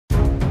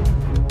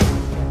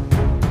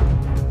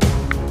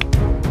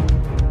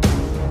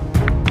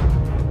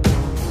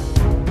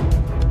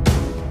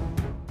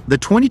The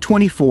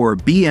 2024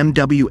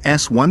 BMW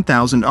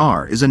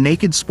S1000R is a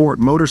naked sport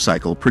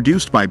motorcycle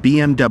produced by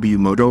BMW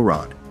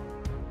Motorrad.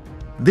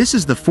 This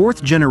is the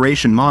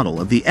fourth-generation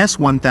model of the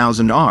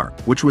S1000R,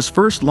 which was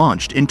first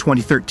launched in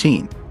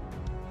 2013.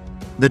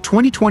 The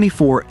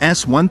 2024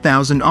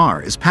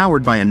 S1000R is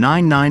powered by a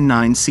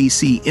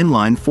 999cc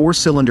inline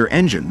four-cylinder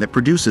engine that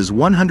produces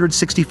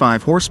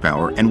 165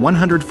 horsepower and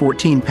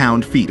 114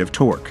 pound-feet of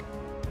torque.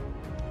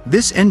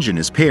 This engine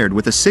is paired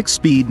with a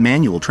 6-speed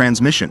manual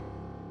transmission.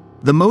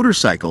 The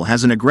motorcycle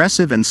has an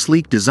aggressive and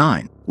sleek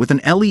design, with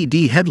an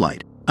LED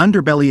headlight,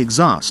 underbelly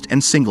exhaust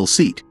and single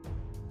seat.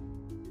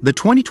 The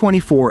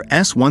 2024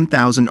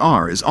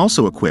 S1000R is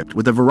also equipped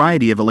with a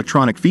variety of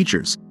electronic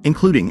features,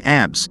 including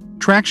ABS,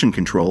 traction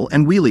control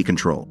and wheelie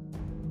control.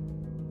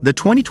 The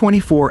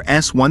 2024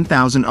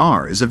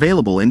 S1000R is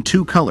available in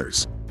two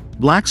colors,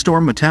 Black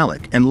Storm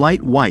Metallic and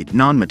Light White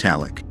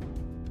Non-Metallic.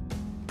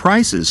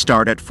 Prices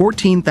start at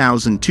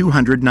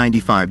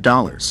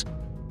 $14,295.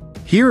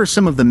 Here are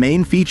some of the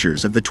main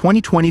features of the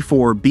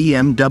 2024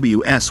 BMW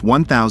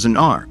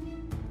S1000R.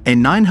 A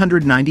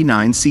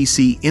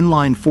 999cc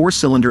inline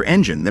four-cylinder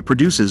engine that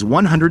produces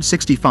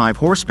 165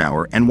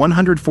 horsepower and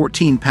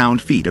 114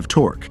 pound-feet of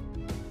torque.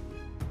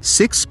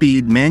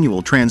 6-speed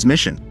manual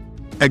transmission.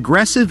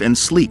 Aggressive and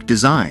sleek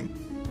design.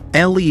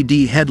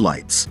 LED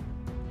headlights.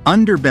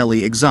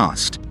 Underbelly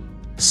exhaust.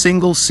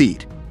 Single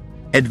seat.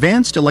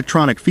 Advanced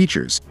electronic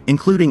features,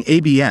 including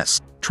ABS,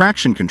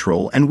 traction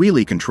control and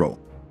wheelie control.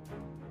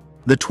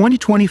 The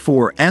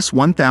 2024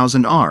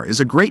 S1000R is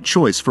a great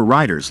choice for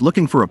riders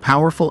looking for a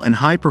powerful and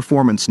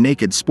high-performance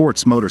naked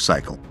sports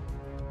motorcycle.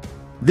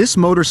 This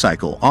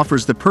motorcycle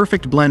offers the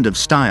perfect blend of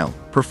style,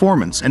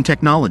 performance and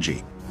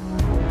technology.